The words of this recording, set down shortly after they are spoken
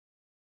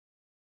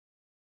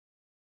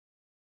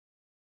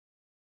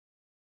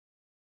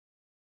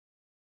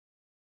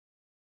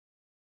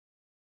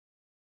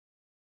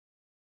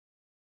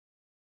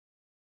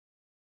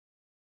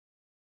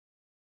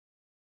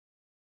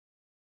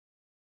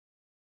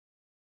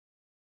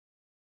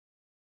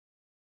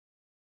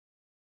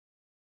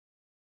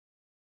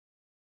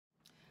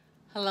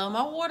Hello,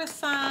 my water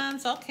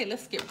signs. Okay,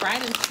 let's get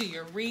right into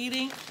your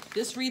reading.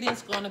 This reading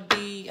is going to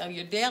be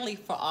your daily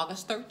for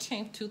August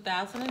 13th,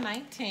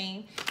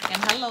 2019.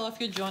 And hello if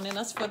you're joining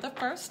us for the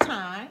first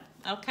time.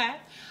 Okay.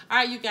 All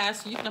right, you guys,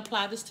 so you can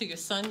apply this to your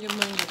sun, your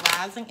moon, your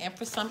rising, and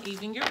for some,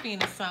 even your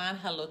Venus sign.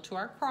 Hello to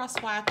our cross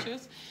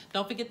watchers.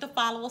 Don't forget to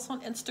follow us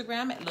on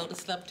Instagram at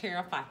Lotus Love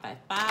Tarot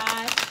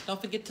 555. Don't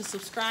forget to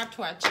subscribe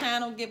to our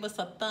channel. Give us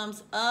a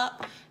thumbs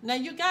up. Now,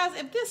 you guys,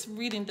 if this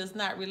reading does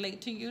not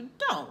relate to you,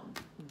 don't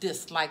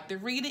dislike the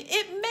reading.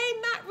 It may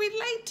not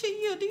relate to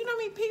you. Do you know how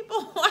many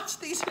people watch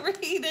these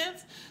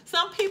readings?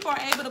 Some people are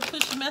able to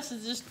push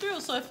messages through.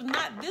 So if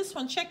not this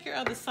one, check your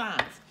other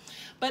signs.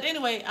 But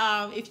anyway,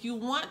 if you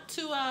want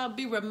to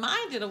be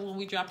reminded of when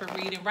we drop a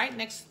reading, right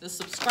next to the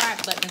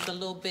subscribe button is a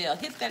little bell.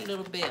 Hit that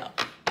little bell.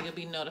 You'll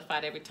be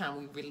notified every time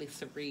we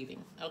release a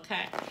reading,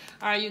 okay?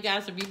 All right, you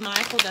guys, be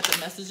mindful that the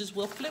messages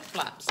will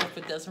flip-flop. So if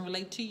it doesn't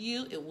relate to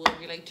you, it will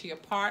relate to your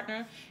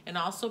partner. And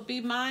also be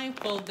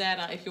mindful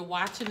that if you're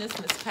watching this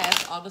and it's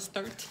past August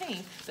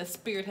 13th, that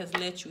Spirit has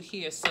led you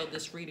here, so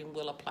this reading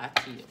will apply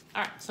to you.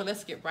 All right, so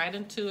let's get right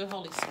into it.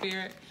 Holy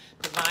Spirit,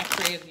 Divine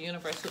Creator of the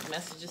Universe, what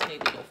messages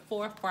need to go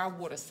forth for our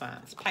water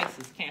signs,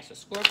 Pisces, Cancer,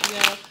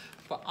 Scorpio,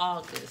 for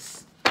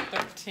August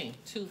 13th,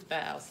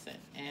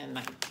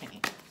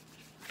 2019.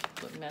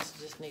 What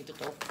messages need to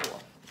go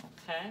forth,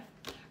 okay?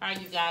 All right,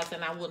 you guys,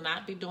 and I will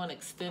not be doing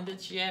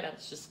extended yet.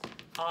 That's just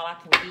all I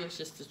can do is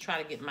just to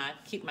try to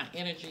keep my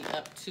energy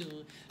up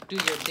to do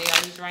your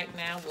dailies right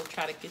now. We'll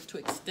try to get to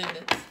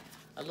extended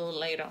a little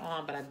later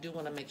on, but I do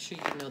want to make sure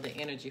you know the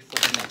energy for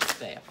the next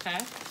day, okay?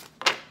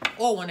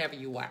 Or whenever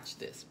you watch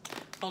this.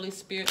 Holy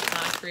Spirit,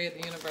 Divine Creator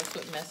of the Universe,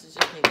 what messages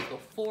need to go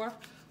forth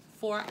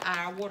for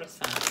our water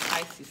signs,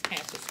 Pisces,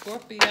 Cancer,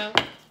 Scorpio,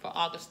 for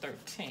August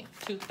 13th,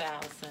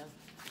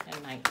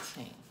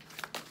 2019.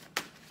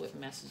 What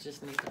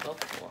messages need to go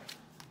forth?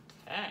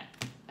 Okay.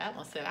 That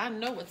one said, I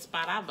know what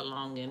spot I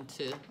belong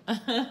into.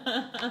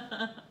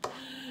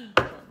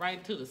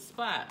 Right to the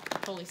spot.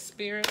 Holy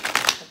Spirit,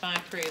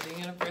 Divine Creator of the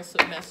Universe,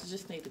 what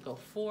messages need to go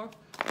forth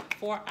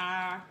for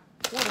our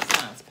water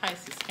signs,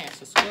 Pisces,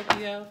 Cancer,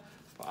 Scorpio,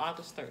 for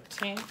August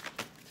 13th,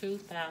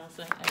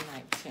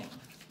 2019.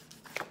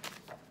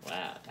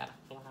 Wow, got a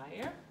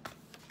flyer.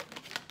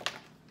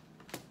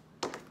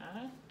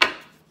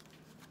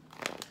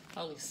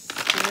 Holy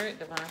Spirit,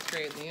 Divine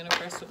Creator of the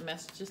Universe, what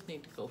messages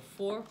need to go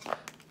forth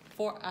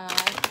for our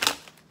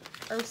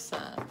earth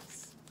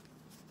signs,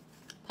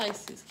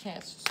 Pisces,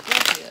 Cancer,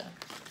 Scorpio,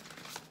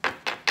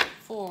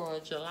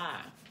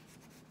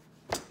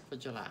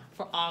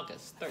 for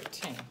August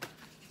 13th,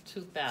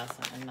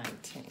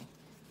 2019.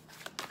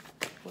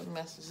 What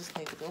messages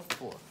need to go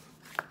forth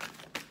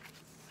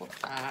for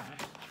our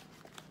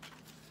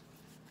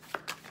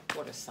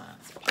water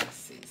signs,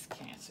 Pisces,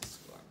 Cancer,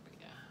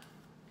 Scorpio.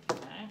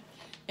 Okay.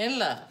 In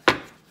love.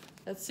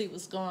 Let's see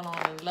what's going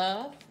on in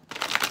love.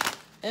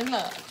 In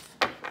love.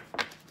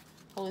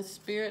 Holy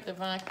Spirit,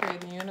 Divine Creator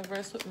of the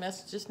Universe, what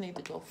messages need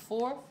to go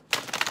forth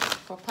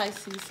for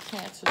Pisces,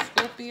 Cancer,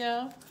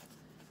 Scorpio,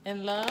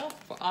 in love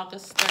for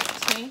August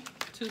 13th,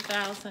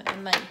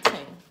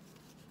 2019.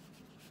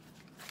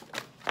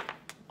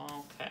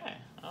 Okay.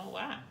 Oh,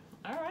 wow.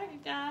 All right, you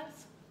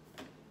guys.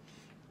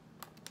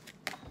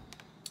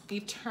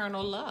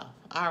 Eternal love.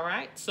 All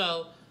right.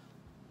 So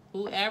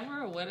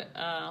whoever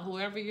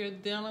you're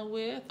dealing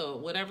with or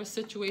whatever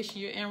situation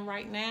you're in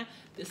right now,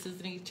 this is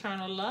an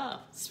eternal love.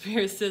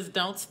 Spirit says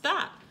don't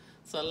stop.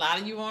 So a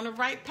lot of you are on the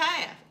right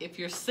path. If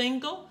you're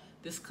single,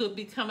 this could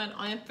be coming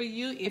on for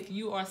you. If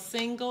you are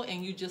single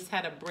and you just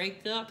had a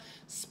breakup,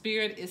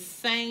 Spirit is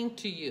saying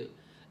to you,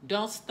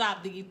 don't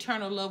stop. The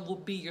eternal love will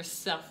be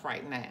yourself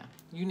right now.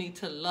 You need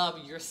to love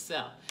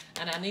yourself.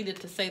 And I needed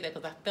to say that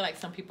because I feel like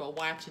some people are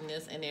watching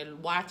this and they're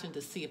watching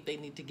to see if they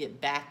need to get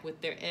back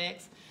with their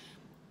ex.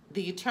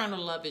 The eternal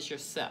love is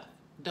yourself.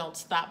 Don't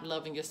stop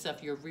loving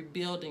yourself. You're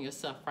rebuilding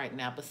yourself right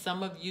now. But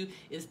some of you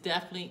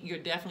you're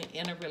definitely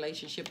in a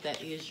relationship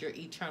that is your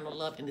eternal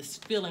love and is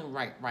feeling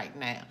right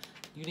now.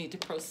 You need to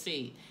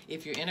proceed.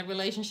 If you're in a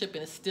relationship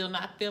and it's still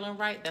not feeling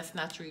right, that's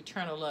not your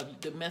eternal love.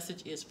 The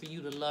message is for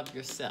you to love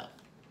yourself.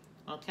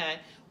 Okay?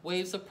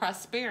 Waves of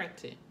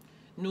prosperity.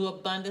 New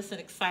abundance and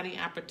exciting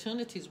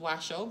opportunities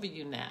wash over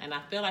you now. And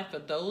I feel like for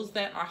those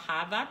that are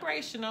high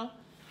vibrational,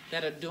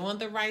 that are doing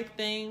the right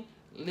thing,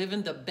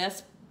 living the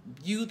best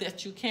you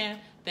that you can,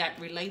 that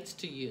relates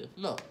to you.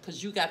 Look,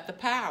 because you got the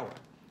power.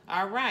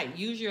 All right,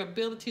 use your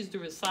abilities to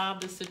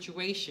resolve the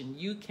situation.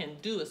 You can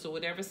do it. So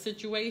whatever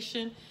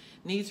situation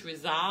needs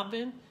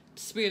resolving,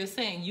 Spirit is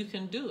saying you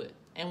can do it.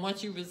 And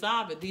once you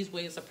resolve it, these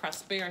waves of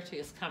prosperity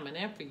is coming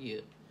in for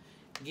you.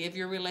 Give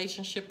your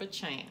relationship a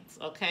chance,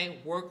 okay?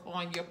 Work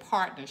on your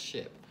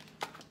partnership.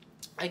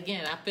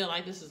 Again, I feel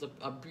like this is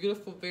a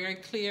beautiful, very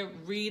clear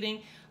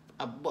reading.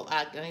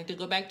 I need to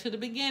go back to the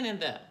beginning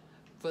though.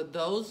 For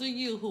those of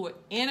you who are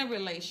in a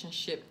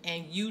relationship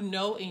and you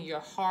know in your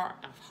heart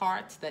of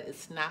hearts that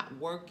it's not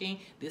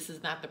working, this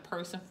is not the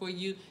person for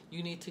you,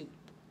 you need to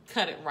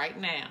cut it right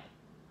now.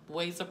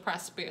 ways of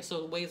prosperity,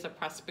 so the ways of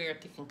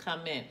prosperity can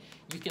come in.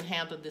 You can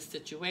handle this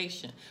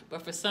situation.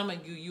 But for some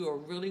of you, you are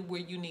really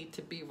where you need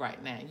to be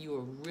right now. You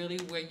are really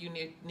where you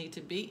need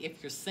to be.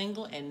 If you're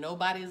single and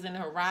nobody is in the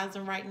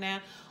horizon right now,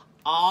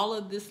 all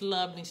of this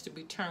love needs to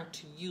be turned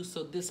to you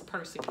so this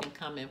person can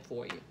come in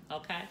for you,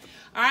 okay?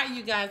 All right,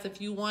 you guys,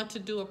 if you want to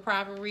do a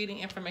private reading,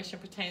 information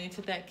pertaining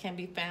to that can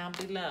be found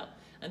below.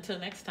 Until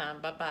next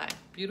time, bye-bye.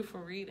 Beautiful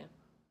reading.